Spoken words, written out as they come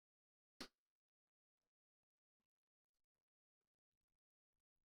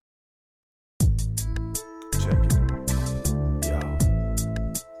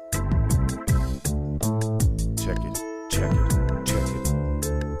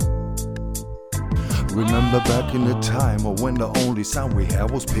Remember back in the time when the only sound we had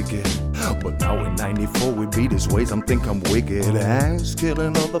was picking. But now in 94 we beat his ways, think I'm wicked. Hands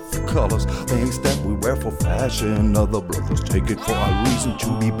killing other for colors, things that we wear for fashion. Other brothers take it for a reason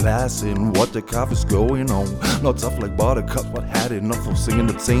to be blasting what the cough is going on. Not tough like buttercups, but had enough of singing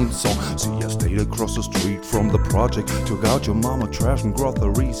the same song. See, I stayed across the street from the project, took out your mama trash and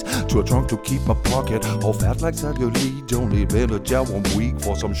groceries to a trunk to keep my pocket all fat like cellulite. Only been a job 1 week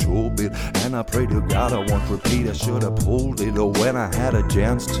for some sure bit, and I pray to God I won't repeat. I should've pulled it when I had a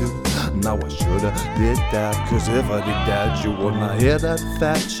chance to. Now I should've did that, cause if I did that you wouldn't hear that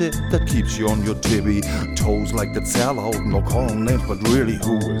fat shit that keeps you on your tippy toes like that sellout. No calling names, but really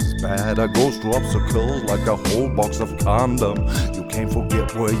who is bad? I go through obstacles like a whole box of condom. You can't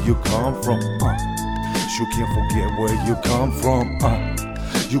forget where you come from, You can't forget where you come from,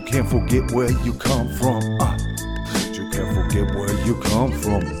 You can't forget where you come from, You can't forget where you come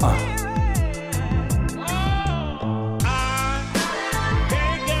from,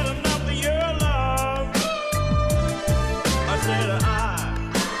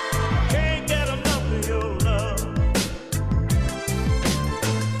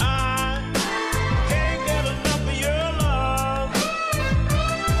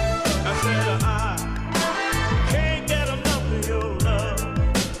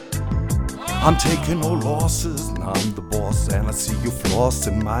 I'm taking no losses, now I'm the boss, and I see you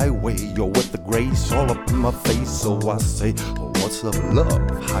flossing my way. You're with the grace all up in my face, so I say, oh, what's up, love?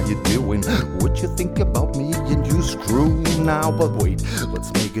 How you doing? What you think about me and you screw now? But wait,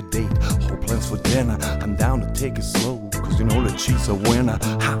 let's make a date. Whole plans for dinner. I'm down to take it slow, cause you know that she's a winner.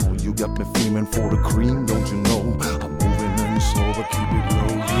 How you got me feeling for the cream, don't you know? I'm moving in slow, but keep it low.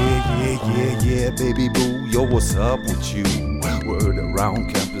 Yeah, baby boo, yo, what's up with you? Word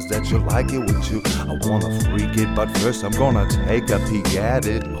around campus that you like it with you. I wanna freak it, but first I'm gonna take a peek at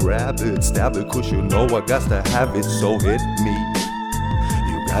it. Grab it, stab it, cause you know I got to have it. So hit me,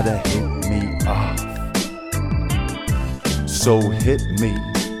 you gotta hit me off. So hit me,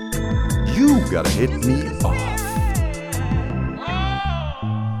 you gotta hit me off.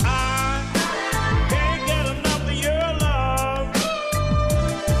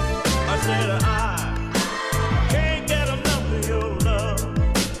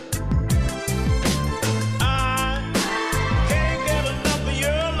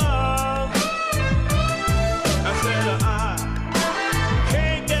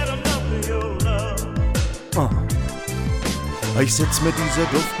 Ich sitz mit dieser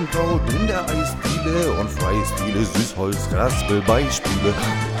Duftenbraut in der Eisdiele und freie Stile, Süßholz-Raspel-Beispiele.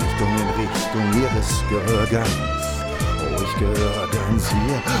 Richtung in Richtung ihres Gehörgangs. Oh, ich gehöre ganz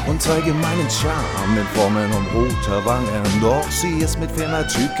hier und zeige meinen Charme in Formen und roter Wangen. Doch sie ist mit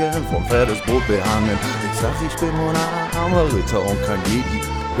Phänotypen vom Pferdesbrot behangen. Ich sag, ich bin nur ein armer Ritter und kein Jedi.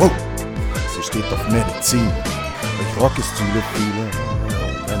 Wow, sie steht auf Medizin. Ich rocke Stile viele.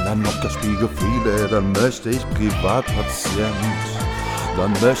 Wenn dann noch das Spiel gefiele, dann möchte ich Privatpatient.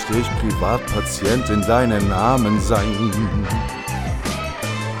 Dann möchte ich Privatpatient in deinen Namen sein.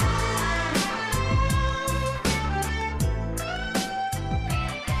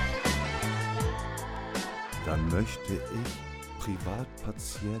 Dann möchte ich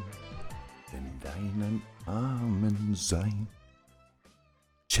Privatpatient in deinen Armen sein.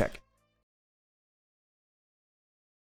 Check.